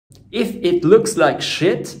If it looks like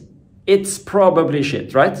shit, it's probably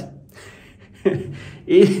shit, right?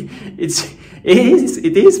 It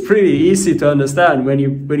is pretty easy to understand when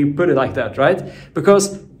you put it like that, right?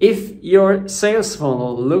 Because if your sales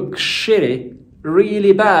funnel looks shitty,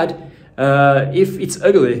 really bad, if it's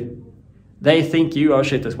ugly, they think you are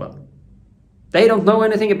shit as well. They don't know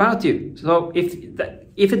anything about you. So if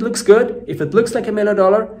it looks good, if it looks like $1 million,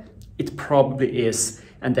 it probably is,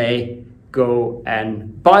 and they go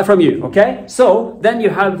and buy from you, okay? So then you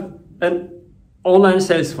have an online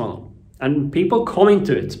sales funnel, and people come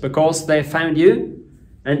into it because they found you,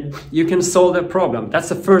 and you can solve their problem. That's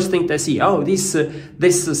the first thing they see. Oh, this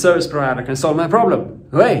service provider can solve my problem.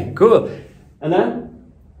 Hey, cool. And then,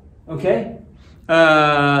 okay,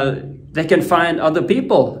 they can find other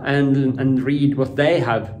people and read what they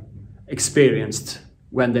have experienced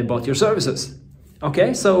when they bought your services.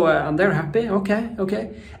 Okay, so and they're happy.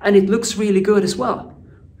 Okay, and it looks really good as well.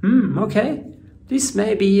 Okay, this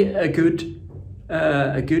may be a good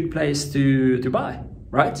place to buy,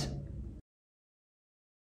 right?